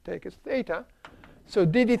thing to take is theta. So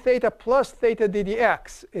dd theta plus theta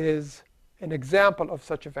ddx is an example of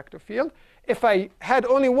such a vector field. If I had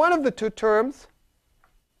only one of the two terms,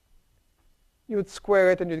 you would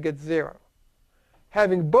square it and you'd get 0.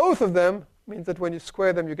 Having both of them means that when you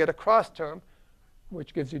square them, you get a cross term,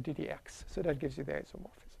 which gives you ddx. So that gives you the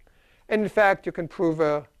isomorphism. And in fact, you can prove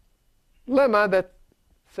a lemma that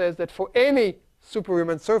says that for any super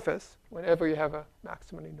Riemann surface, whenever you have a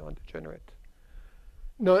maximally non-degenerate,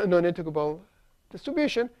 non-integrable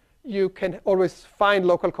distribution, you can always find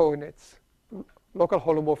local coordinates, local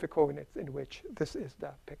holomorphic coordinates in which this is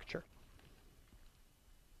the picture.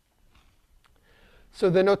 So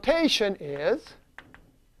the notation is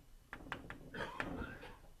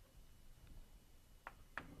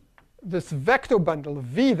this vector bundle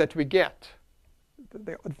V that we get.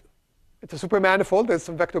 It's a supermanifold. There's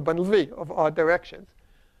some vector bundle V of odd directions.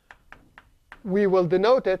 We will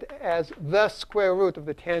denote it as the square root of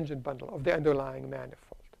the tangent bundle of the underlying manifold.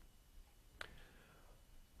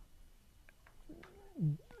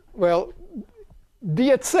 Well,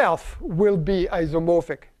 D itself will be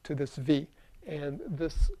isomorphic to this V. And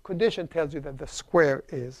this condition tells you that the square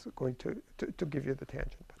is going to give you the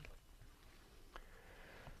tangent bundle.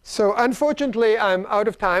 So unfortunately, I'm out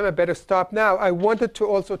of time. I better stop now. I wanted to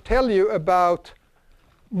also tell you about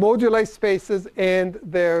moduli spaces and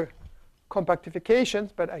their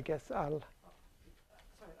compactifications, but I guess I'll...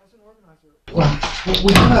 Sorry, as an organizer. Well,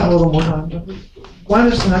 we do have a little more time. When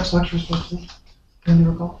is the next lecture supposed to be? Can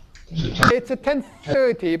you recall? It's at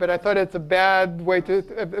 10:30, but I thought it's a bad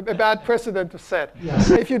precedent to set. Yes.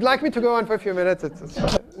 If you'd like me to go on for a few minutes, it's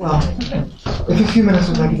well, if a few minutes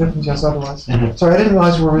would make a difference, yes, otherwise. Sorry, I didn't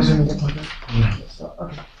realize we were resuming it like that. So,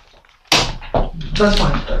 okay. That's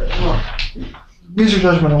fine. Well, use your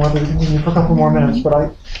judgment on whether to continue for a couple more minutes, but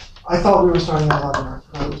I thought we were starting at 11 or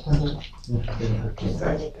it was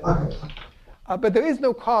 10:30. Okay. But there is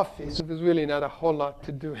no coffee, so there's really not a whole lot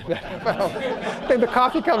to do in that. I think the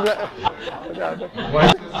coffee comes out.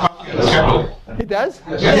 He does?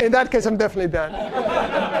 In that case, I'm definitely done.